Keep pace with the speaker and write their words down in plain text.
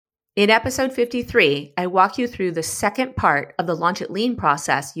In episode 53, I walk you through the second part of the Launch It Lean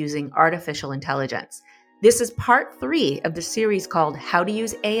process using artificial intelligence. This is part 3 of the series called How to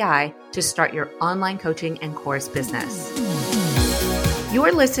Use AI to Start Your Online Coaching and Course Business.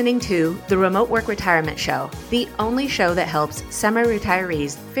 You're listening to the Remote Work Retirement Show, the only show that helps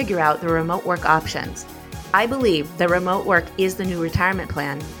semi-retirees figure out the remote work options. I believe that remote work is the new retirement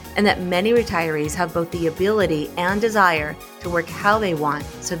plan, and that many retirees have both the ability and desire to work how they want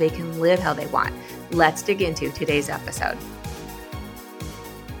so they can live how they want. Let's dig into today's episode.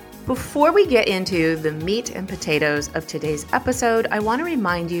 Before we get into the meat and potatoes of today's episode, I want to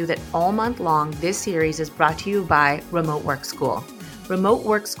remind you that all month long, this series is brought to you by Remote Work School. Remote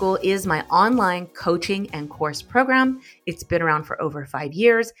Work School is my online coaching and course program. It's been around for over 5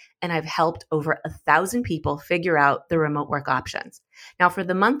 years, and I've helped over 1,000 people figure out the remote work options. Now, for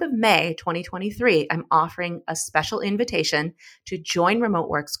the month of May 2023, I'm offering a special invitation to join Remote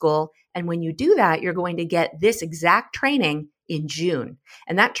Work School. And when you do that, you're going to get this exact training in June.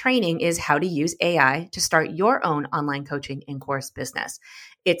 And that training is how to use AI to start your own online coaching and course business.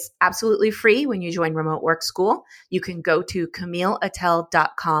 It's absolutely free when you join Remote Work School. You can go to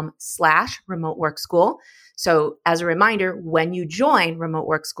CamilleAttel.com/Remote Work School. So as a reminder, when you join Remote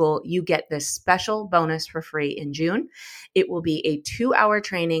Work School, you get this special bonus for free in June. It will be a 2-hour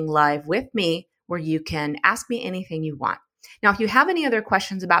training live with me where you can ask me anything you want. Now, if you have any other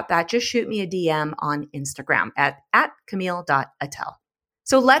questions about that, just shoot me a DM on Instagram at Camille.Attel.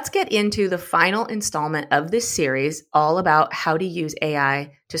 So let's get into the final installment of this series, all about how to use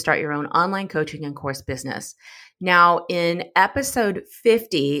AI to start your own online coaching and course business. Now, in episode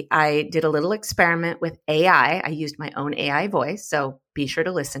 50, I did a little experiment with AI. I used my own AI voice, so be sure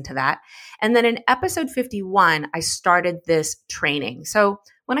to listen to that. And then in episode 51, I started this training. So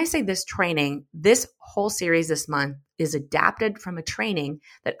when I say this training, this whole series this month is adapted from a training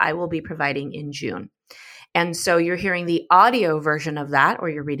that I will be providing in June. And so you're hearing the audio version of that, or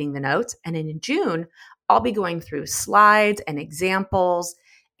you're reading the notes. And in June, I'll be going through slides and examples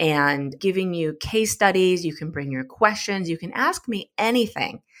and giving you case studies. You can bring your questions. You can ask me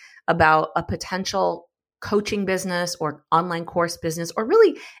anything about a potential coaching business or online course business, or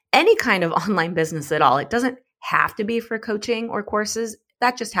really any kind of online business at all. It doesn't have to be for coaching or courses.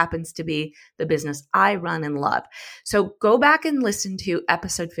 That just happens to be the business I run and love. So go back and listen to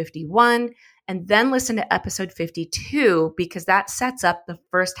episode 51 and then listen to episode 52, because that sets up the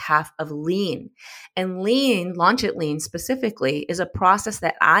first half of Lean. And Lean, Launch It Lean specifically, is a process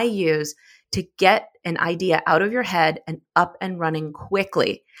that I use to get an idea out of your head and up and running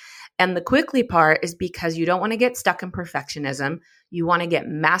quickly. And the quickly part is because you don't want to get stuck in perfectionism. You want to get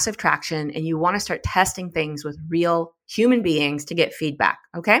massive traction, and you want to start testing things with real human beings to get feedback.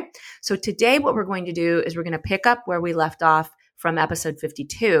 Okay. So today what we're going to do is we're going to pick up where we left off from episode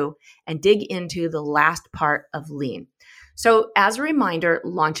 52 and dig into the last part of Lean. So as a reminder,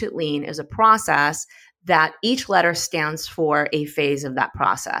 Launch It Lean is a process that each letter stands for a phase of that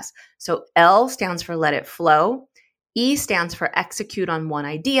process. So L stands for let it flow. E stands for execute on one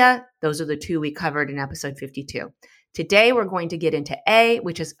idea. Those are the two we covered in episode 52. Today, we're going to get into A,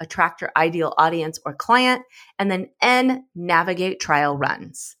 which is attract your ideal audience or client, and then N, navigate trial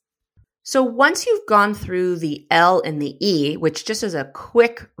runs. So once you've gone through the L and the E, which just as a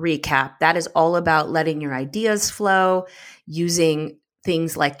quick recap, that is all about letting your ideas flow, using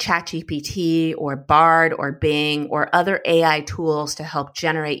things like ChatGPT or Bard or Bing or other AI tools to help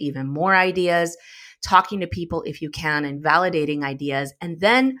generate even more ideas, talking to people if you can, and validating ideas, and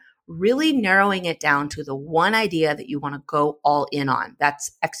then really narrowing it down to the one idea that you want to go all in on.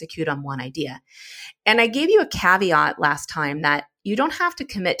 That's execute on one idea. And I gave you a caveat last time that you don't have to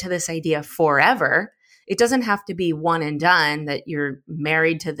commit to this idea forever. It doesn't have to be one and done, that you're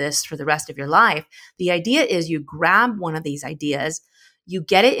married to this for the rest of your life. The idea is you grab one of these ideas, you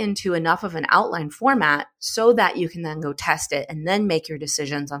get it into enough of an outline format so that you can then go test it and then make your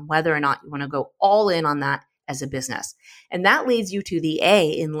decisions on whether or not you want to go all in on that as a business. And that leads you to the A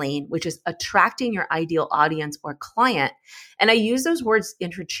in Lean, which is attracting your ideal audience or client. And I use those words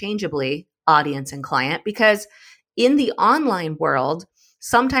interchangeably, audience and client, because in the online world,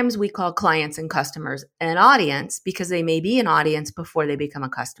 sometimes we call clients and customers an audience because they may be an audience before they become a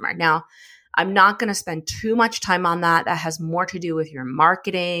customer. Now, I'm not going to spend too much time on that. That has more to do with your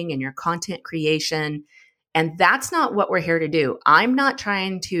marketing and your content creation. And that's not what we're here to do. I'm not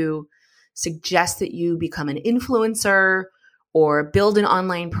trying to suggest that you become an influencer or build an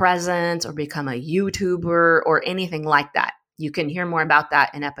online presence or become a YouTuber or anything like that. You can hear more about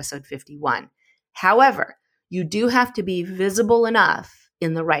that in episode 51. However, you do have to be visible enough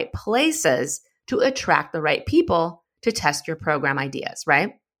in the right places to attract the right people to test your program ideas,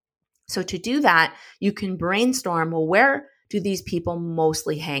 right? So to do that, you can brainstorm, well, where do these people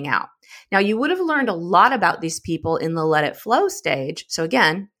mostly hang out? Now, you would have learned a lot about these people in the let it flow stage. So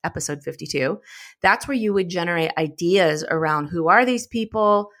again, episode 52, that's where you would generate ideas around who are these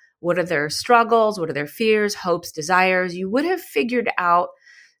people? What are their struggles? What are their fears, hopes, desires? You would have figured out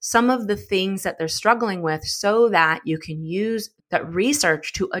some of the things that they're struggling with so that you can use that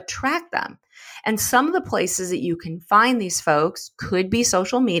research to attract them. And some of the places that you can find these folks could be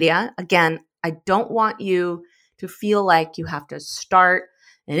social media. Again, I don't want you to feel like you have to start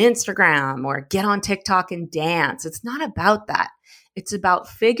an Instagram or get on TikTok and dance. It's not about that. It's about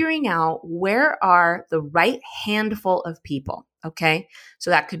figuring out where are the right handful of people. Okay. So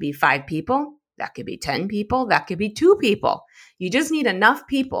that could be 5 people. That could be 10 people. That could be 2 people. You just need enough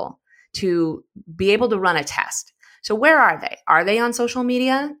people to be able to run a test. So where are they? Are they on social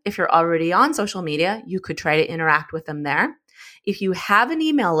media? If you're already on social media, you could try to interact with them there. If you have an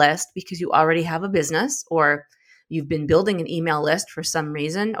email list because you already have a business or you've been building an email list for some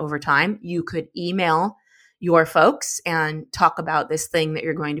reason over time, you could email your folks and talk about this thing that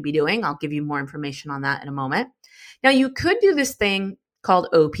you're going to be doing. I'll give you more information on that in a moment. Now, you could do this thing called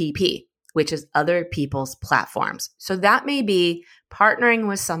OPP, which is other people's platforms. So that may be partnering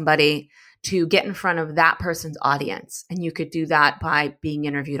with somebody to get in front of that person's audience. And you could do that by being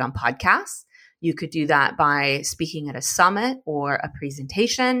interviewed on podcasts. You could do that by speaking at a summit or a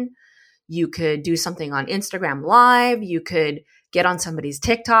presentation. You could do something on Instagram Live. You could get on somebody's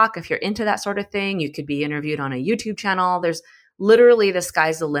TikTok if you're into that sort of thing. You could be interviewed on a YouTube channel. There's literally the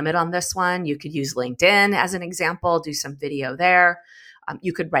sky's the limit on this one. You could use LinkedIn as an example, do some video there.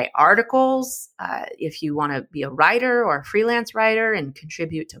 You could write articles if you want to be a writer or a freelance writer and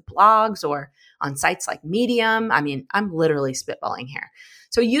contribute to blogs or on sites like Medium. I mean, I'm literally spitballing here.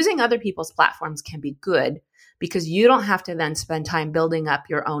 So using other people's platforms can be good because you don't have to then spend time building up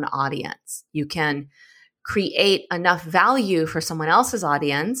your own audience. You can create enough value for someone else's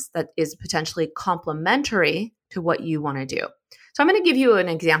audience that is potentially complementary to what you want to do. So I'm going to give you an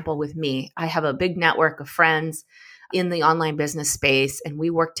example with me. I have a big network of friends in the online business space, and we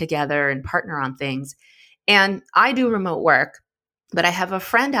work together and partner on things. And I do remote work, but I have a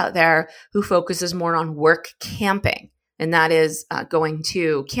friend out there who focuses more on work camping. And that is going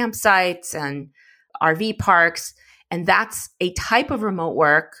to campsites and RV parks. And that's a type of remote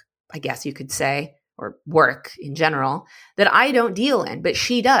work, I guess you could say, or work in general, that I don't deal in, but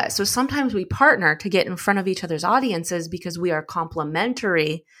she does. So sometimes we partner to get in front of each other's audiences because we are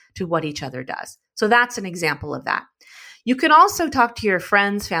complementary to what each other does. So that's an example of that. You can also talk to your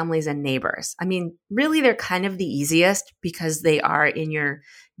friends, families, and neighbors. I mean, really, they're kind of the easiest because they are in your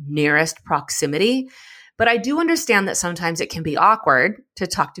nearest proximity. But I do understand that sometimes it can be awkward to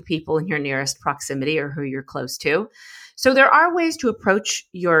talk to people in your nearest proximity or who you're close to. So there are ways to approach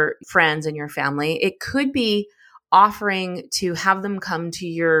your friends and your family. It could be offering to have them come to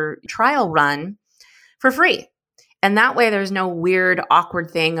your trial run for free. And that way there's no weird, awkward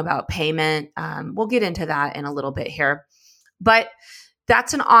thing about payment. We'll get into that in a little bit here. But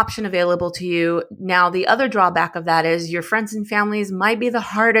that's an option available to you. Now, the other drawback of that is your friends and families might be the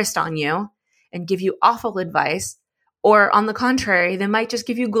hardest on you and give you awful advice. Or on the contrary, they might just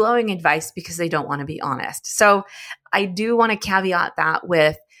give you glowing advice because they don't want to be honest. So I do want to caveat that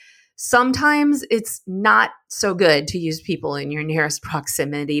with sometimes it's not so good to use people in your nearest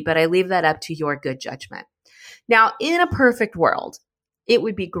proximity, but I leave that up to your good judgment. Now, in a perfect world, it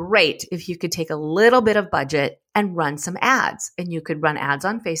would be great if you could take a little bit of budget and run some ads. And you could run ads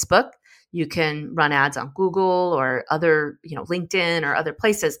on Facebook. You can run ads on Google or other, LinkedIn or other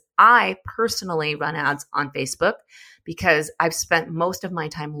places. I personally run ads on Facebook because I've spent most of my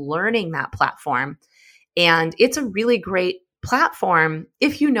time learning that platform. And it's a really great platform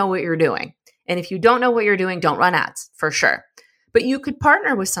if you know what you're doing. And if you don't know what you're doing, don't run ads for sure. But you could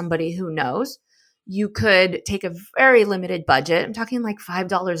partner with somebody who knows. You could take a very limited budget. I'm talking like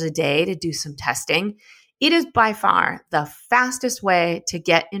 $5 a day to do some testing. It is by far the fastest way to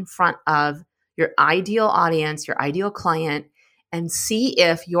get in front of your ideal audience, your ideal client, and see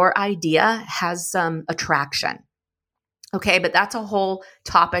if your idea has some attraction. Okay, but that's a whole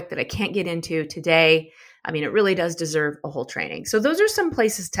topic that I can't get into today. I mean, it really does deserve a whole training. So those are some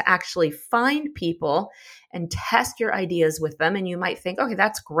places to actually find people and test your ideas with them. And you might think, okay,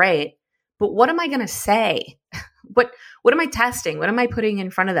 that's great. But what am I going to say? What am I testing? What am I putting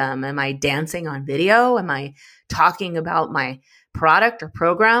in front of them? Am I dancing on video? Am I talking about my product or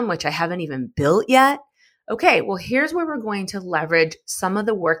program, which I haven't even built yet? Okay, well, here's where we're going to leverage some of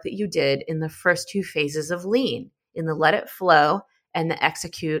the work that you did in the first 2 phases of Lean, in the let it flow and the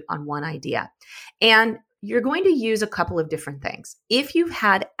execute on one idea. And you're going to use a couple of different things. If you've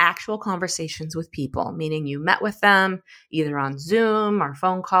had actual conversations with people, meaning you met with them either on Zoom or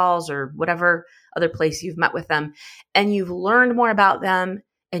phone calls or whatever other place you've met with them, and you've learned more about them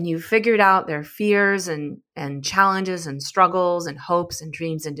and you've figured out their fears and challenges and struggles and hopes and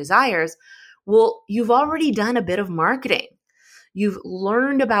dreams and desires, well, you've already done a bit of marketing. You've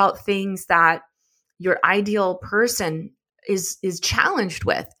learned about things that your ideal person is challenged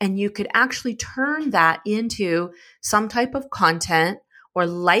with, and you could actually turn that into some type of content or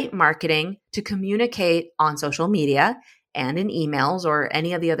light marketing to communicate on social media and in emails or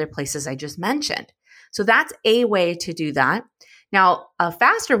any of the other places I just mentioned. So that's a way to do that. Now, a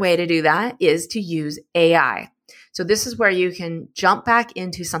faster way to do that is to use AI. So this is where you can jump back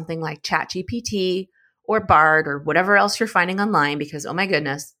into something like ChatGPT or Bard or whatever else you're finding online, because, oh my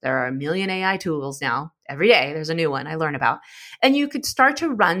goodness, there are a million AI tools now. Every day there's a new one I learn about. And you could start to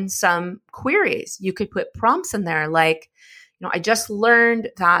run some queries. You could put prompts in there like, I just learned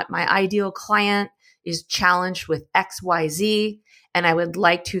that my ideal client is challenged with XYZ, and I would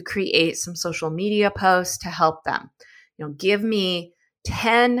like to create some social media posts to help them. Give me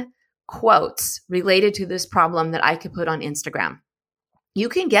 10 quotes related to this problem that I could put on Instagram. You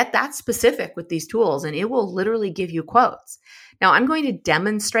can get that specific with these tools, and it will literally give you quotes. Now, I'm going to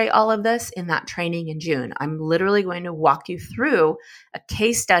demonstrate all of this in that training in June. I'm literally going to walk you through a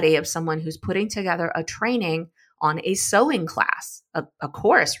case study of someone who's putting together a training on a sewing class, a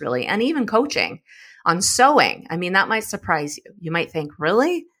course really, and even coaching on sewing. I mean, that might surprise you. You might think,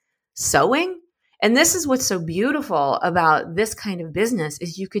 really? Sewing? And this is what's so beautiful about this kind of business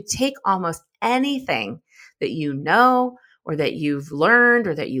is you could take almost anything that you know or that you've learned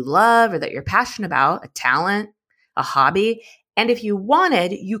or that you love or that you're passionate about, a talent, a hobby. And if you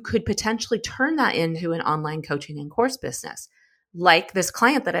wanted, you could potentially turn that into an online coaching and course business. Like this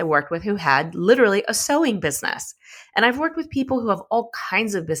client that I worked with who had literally a sewing business. And I've worked with people who have all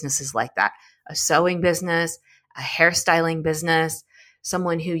kinds of businesses like that, a sewing business, a hairstyling business,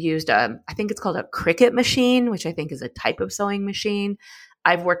 someone who used I think it's called a Cricut machine, which I think is a type of sewing machine.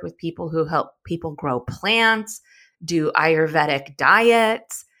 I've worked with people who help people grow plants, do Ayurvedic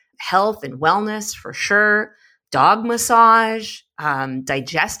diets, health and wellness for sure, dog massage,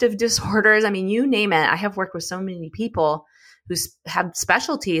 digestive disorders. I mean, you name it. I have worked with so many people who have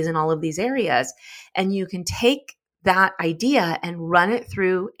specialties in all of these areas. And you can take that idea and run it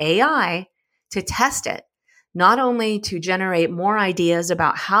through AI to test it, not only to generate more ideas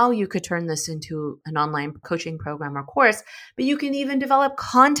about how you could turn this into an online coaching program or course, but you can even develop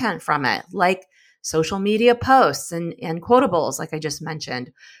content from it, like social media posts and quotables, like I just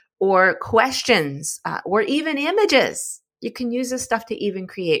mentioned, or questions, or even images. You can use this stuff to even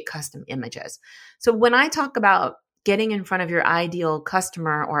create custom images. So when I talk about getting in front of your ideal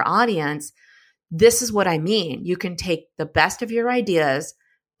customer or audience, this is what I mean. You can take the best of your ideas,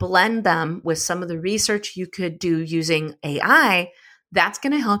 blend them with some of the research you could do using AI. That's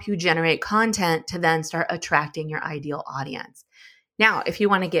going to help you generate content to then start attracting your ideal audience. Now, if you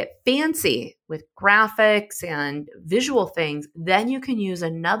want to get fancy with graphics and visual things, then you can use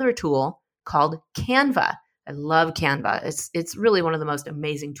another tool called Canva. I love Canva. It's really one of the most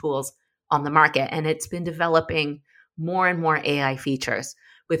amazing tools on the market, and it's been developing more and more AI features.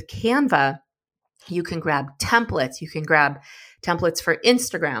 With Canva, you can grab templates. You can grab templates for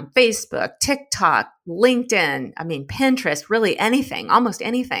Instagram, Facebook, TikTok, LinkedIn, Pinterest, really anything, almost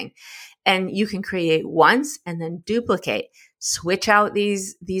anything. And you can create once and then duplicate. Switch out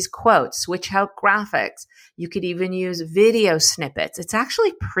these quotes, switch out graphics. You could even use video snippets. It's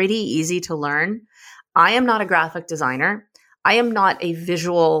actually pretty easy to learn. I am not a graphic designer. I am not a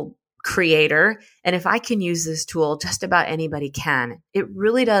visual creator. And if I can use this tool, just about anybody can. It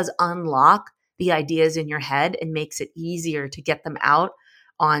really does unlock the ideas in your head and makes it easier to get them out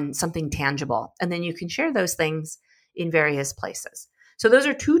on something tangible. And then you can share those things in various places. So those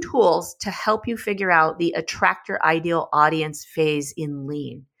are two tools to help you figure out the attract your ideal audience phase in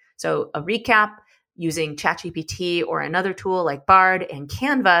Lean. So a recap using ChatGPT or another tool like Bard and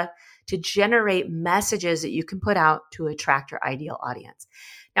Canva to generate messages that you can put out to attract your ideal audience.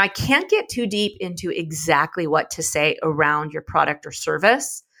 Now, I can't get too deep into exactly what to say around your product or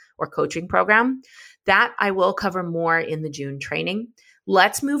service or coaching program. That I will cover more in the June training.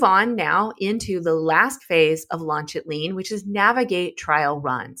 Let's move on now into the last phase of Launch It Lean, which is navigate trial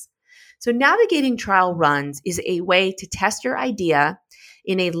runs. So navigating trial runs is a way to test your idea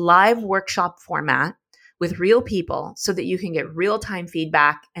in a live workshop format with real people so that you can get real-time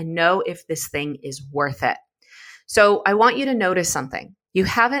feedback and know if this thing is worth it. So I want you to notice something. You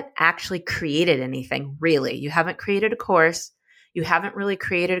haven't actually created anything, really. You haven't created a course. You haven't really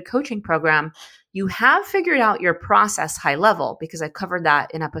created a coaching program. you have figured out your process high level, because I covered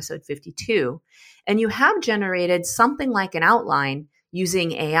that in episode 52, and you have generated something like an outline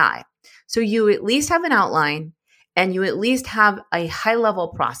using AI. So you at least have an outline and you at least have a high level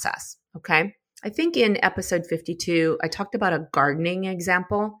process. Okay. I think in episode 52, I talked about a gardening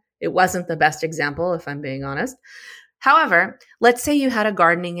example. It wasn't the best example, if I'm being honest. However, let's say you had a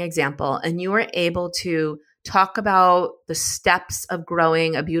gardening example and you were able to talk about the steps of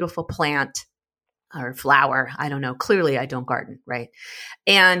growing a beautiful plant or flower. I don't know. Clearly, I don't garden, right?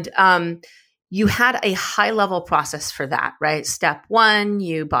 And you had a high level process for that, right? Step 1,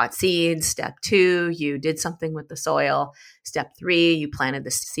 you bought seeds. Step 2, you did something with the soil. Step 3, you planted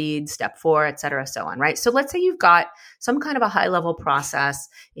the seeds. Step 4, et cetera, so on, right? So let's say you've got some kind of a high level process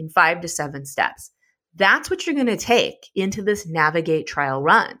in 5 to 7 steps. That's what you're going to take into this Navigate trial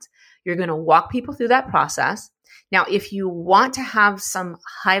runs. You're going to walk people through that process. Now, if you want to have some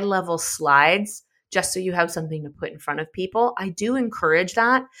high level slides, just so you have something to put in front of people, I do encourage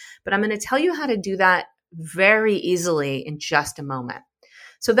that, but I'm going to tell you how to do that very easily in just a moment.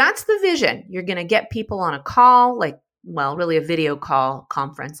 So that's the vision. You're going to get people on a call, really a video call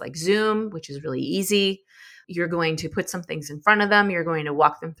conference like Zoom, which is really easy. You're going to put some things in front of them. You're going to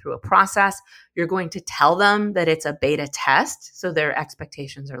walk them through a process. You're going to tell them that it's a beta test, so their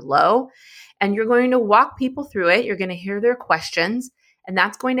expectations are low. And you're going to walk people through it. You're going to hear their questions. And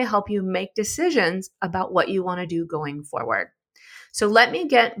that's going to help you make decisions about what you want to do going forward. So let me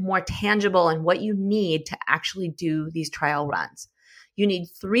get more tangible in what you need to actually do these trial runs. You need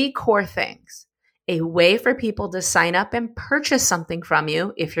 3 core things: a way for people to sign up and purchase something from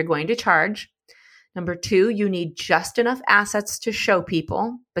you if you're going to charge. Number 2, you need just enough assets to show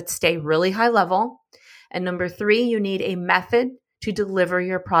people, but stay really high level. And number 3, you need a method to deliver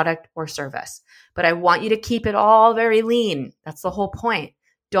your product or service. But I want you to keep it all very lean. That's the whole point.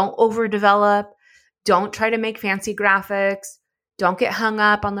 Don't overdevelop. Don't try to make fancy graphics. Don't get hung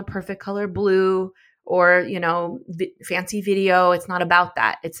up on the perfect color blue or, fancy video. It's not about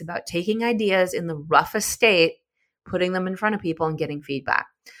that. It's about taking ideas in the roughest state, putting them in front of people and getting feedback.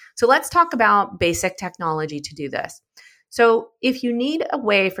 So let's talk about basic technology to do this. So if you need a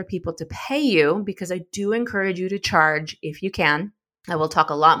way for people to pay you, because I do encourage you to charge if you can, I will talk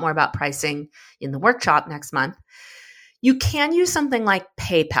a lot more about pricing in the workshop next month. You can use something like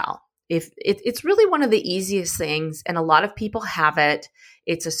PayPal. It's really one of the easiest things, and a lot of people have it.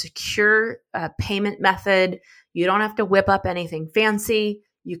 It's a secure payment method. You don't have to whip up anything fancy.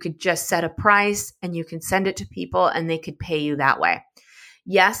 You could just set a price and you can send it to people and they could pay you that way.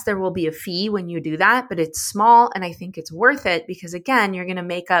 Yes, there will be a fee when you do that, but it's small and I think it's worth it because, again, you're going to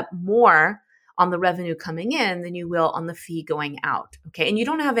make up more on the revenue coming in than you will on the fee going out. Okay. And you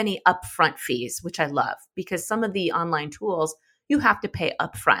don't have any upfront fees, which I love, because some of the online tools you have to pay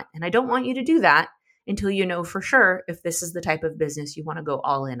upfront. And I don't want you to do that until you know for sure if this is the type of business you want to go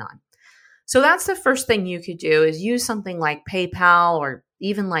all in on. So that's the first thing you could do, is use something like PayPal or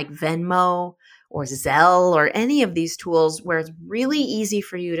even like Venmo or Zelle or any of these tools where it's really easy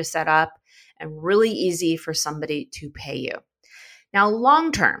for you to set up and really easy for somebody to pay you. Now,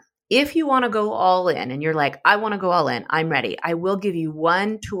 long term, if you want to go all in and you're like, I want to go all in, I'm ready, I will give you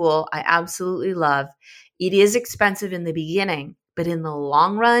one tool I absolutely love. It is expensive in the beginning, but in the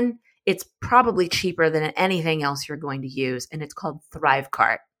long run, it's probably cheaper than anything else you're going to use, and it's called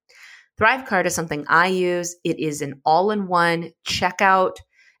ThriveCart. ThriveCart is something I use. It is an all-in-one checkout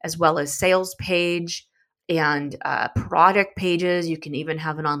as well as sales page and product pages. You can even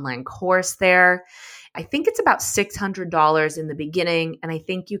have an online course there. I think it's about $600 in the beginning, and I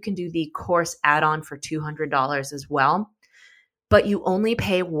think you can do the course add-on for $200 as well. But you only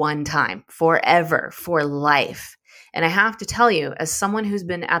pay one time, forever, for life. And I have to tell you, as someone who's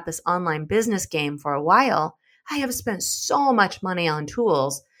been at this online business game for a while, I have spent so much money on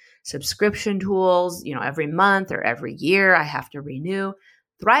tools, subscription tools, every month or every year I have to renew.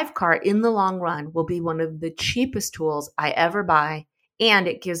 ThriveCart in the long run will be one of the cheapest tools I ever buy, and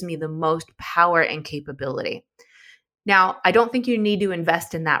it gives me the most power and capability. Now, I don't think you need to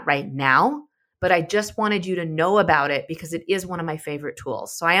invest in that right now, but I just wanted you to know about it because it is one of my favorite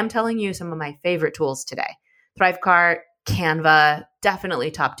tools. So I am telling you some of my favorite tools today. ThriveCart, Canva,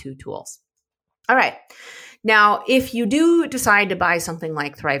 definitely top 2 tools. All right. Now, if you do decide to buy something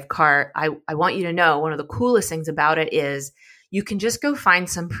like ThriveCart, I want you to know one of the coolest things about it is you can just go find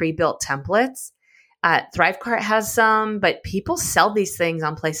some pre-built templates. ThriveCart has some, but people sell these things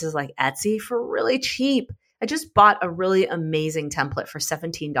on places like Etsy for really cheap. I just bought a really amazing template for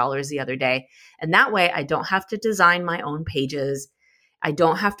 $17 the other day. And that way I don't have to design my own pages. I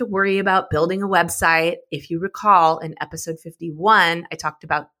don't have to worry about building a website. If you recall in episode 51, I talked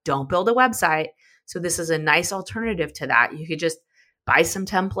about don't build a website. So this is a nice alternative to that. You could just buy some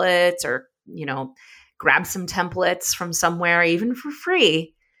templates or, grab some templates from somewhere, even for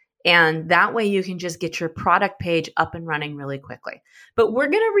free. And that way you can just get your product page up and running really quickly. But we're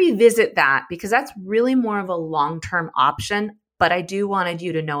going to revisit that because that's really more of a long-term option. But I do wanted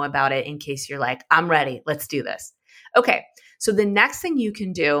you to know about it in case you're like, I'm ready. Let's do this. Okay. So the next thing you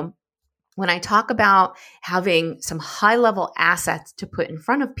can do when I talk about having some high-level assets to put in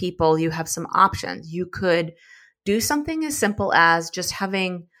front of people, you have some options. You could do something as simple as just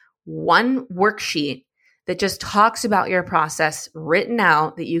having one worksheet that just talks about your process written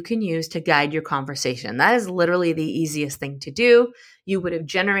out that you can use to guide your conversation. That is literally the easiest thing to do. You would have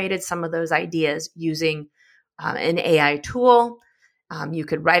generated some of those ideas using an AI tool. You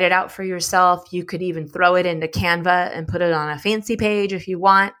could write it out for yourself. You could even throw it into Canva and put it on a fancy page if you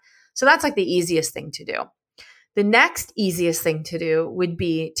want. So that's like the easiest thing to do. The next easiest thing to do would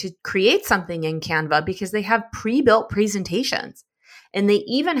be to create something in Canva because they have pre-built presentations. And they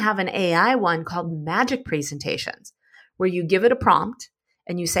even have an AI one called Magic Presentations, where you give it a prompt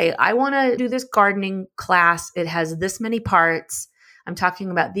and you say, I want to do this gardening class. It has this many parts. I'm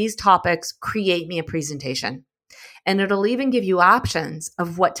talking about these topics. Create me a presentation. And it'll even give you options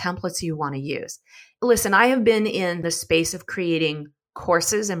of what templates you want to use. Listen, I have been in the space of creating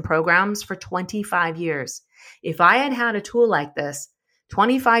courses and programs for 25 years. If I had had a tool like this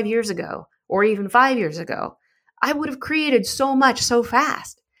 25 years ago, or even 5 years ago, I would have created so much so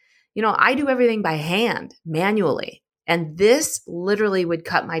fast. I do everything by hand, manually. And this literally would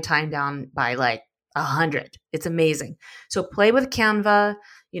cut my time down by like 100. It's amazing. So play with Canva,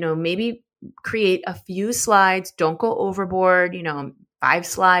 maybe create a few slides. Don't go overboard, 5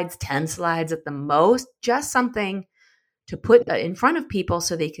 slides, 10 slides at the most, just something to put in front of people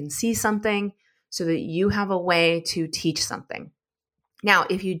so they can see something, so that you have a way to teach something. Now,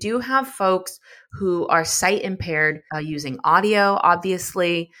 if you do have folks who are sight impaired using audio,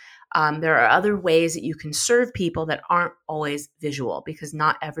 obviously, there are other ways that you can serve people that aren't always visual because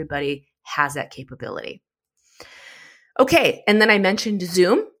not everybody has that capability. Okay, and then I mentioned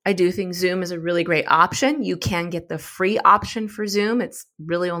Zoom. I do think Zoom is a really great option. You can get the free option for Zoom. It's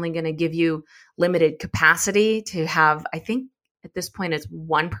really only going to give you limited capacity to have, I think at this point, it's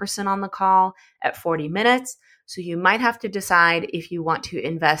one person on the call at 40 minutes. So you might have to decide if you want to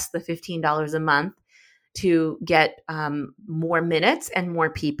invest the $15 a month to get more minutes and more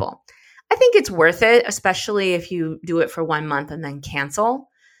people. I think it's worth it, especially if you do it for 1 month and then cancel.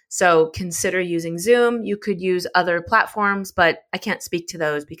 So consider using Zoom. You could use other platforms, but I can't speak to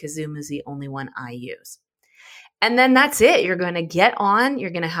those because Zoom is the only one I use. And then that's it. You're going to get on. You're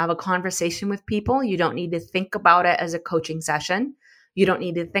going to have a conversation with people. You don't need to think about it as a coaching session. You don't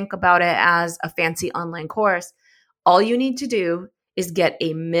need to think about it as a fancy online course. All you need to do is get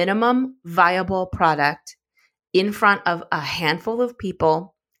a minimum viable product in front of a handful of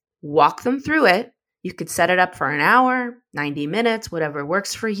people, walk them through it. You could set it up for an hour, 90 minutes, whatever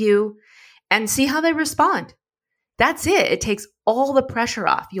works for you, and see how they respond. That's it. It takes all the pressure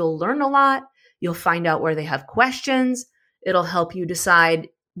off. You'll learn a lot. You'll find out where they have questions. It'll help you decide,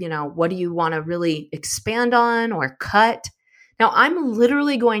 what do you want to really expand on or cut? Now, I'm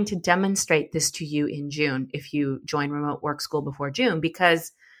literally going to demonstrate this to you in June if you join Remote Work School before June,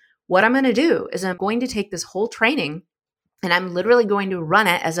 because what I'm going to do is I'm going to take this whole training and I'm literally going to run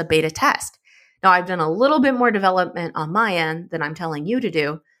it as a beta test. Now, I've done a little bit more development on my end than I'm telling you to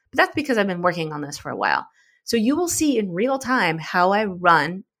do, but that's because I've been working on this for a while. So you will see in real time how I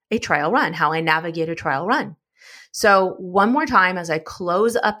run a trial run, how I navigate a trial run. So one more time, as I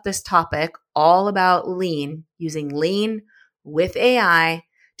close up this topic, all about lean, using lean with AI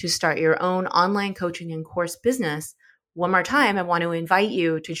to start your own online coaching and course business. One more time, I want to invite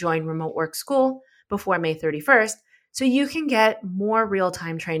you to join Remote Work School before May 31st so you can get more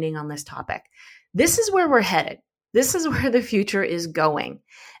real-time training on this topic. This is where we're headed. This is where the future is going.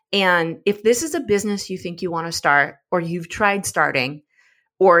 And if this is a business you think you want to start, or you've tried starting,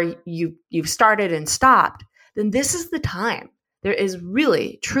 or you've started and stopped, then this is the time. There is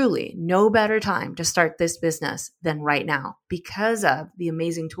really, truly no better time to start this business than right now because of the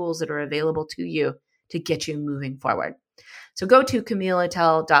amazing tools that are available to you to get you moving forward. So go to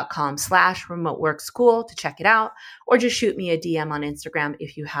CamilaTell.com/remoteworkschool to check it out, or just shoot me a DM on Instagram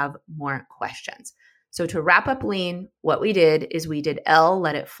if you have more questions. So to wrap up lean, what we did is we did L,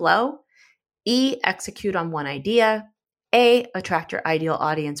 let it flow, E, execute on one idea, A, attract your ideal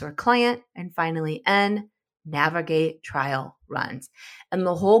audience or client, and finally N, navigate trial runs. And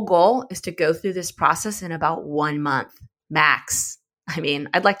the whole goal is to go through this process in about 1 month, max. I mean,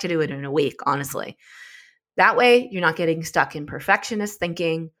 I'd like to do it in a week, honestly. That way, you're not getting stuck in perfectionist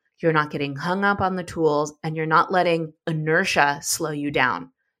thinking, you're not getting hung up on the tools, and you're not letting inertia slow you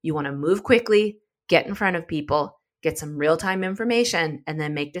down. You want to move quickly, get in front of people, get some real-time information, and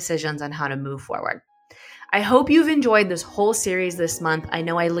then make decisions on how to move forward. I hope you've enjoyed this whole series this month. I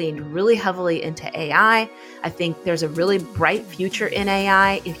know I leaned really heavily into AI. I think there's a really bright future in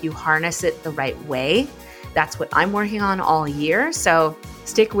AI if you harness it the right way. That's what I'm working on all year. So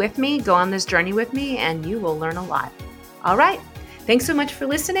stick with me, go on this journey with me, and you will learn a lot. All right. Thanks so much for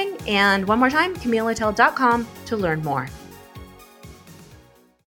listening. And one more time, CamilleAttell.com to learn more.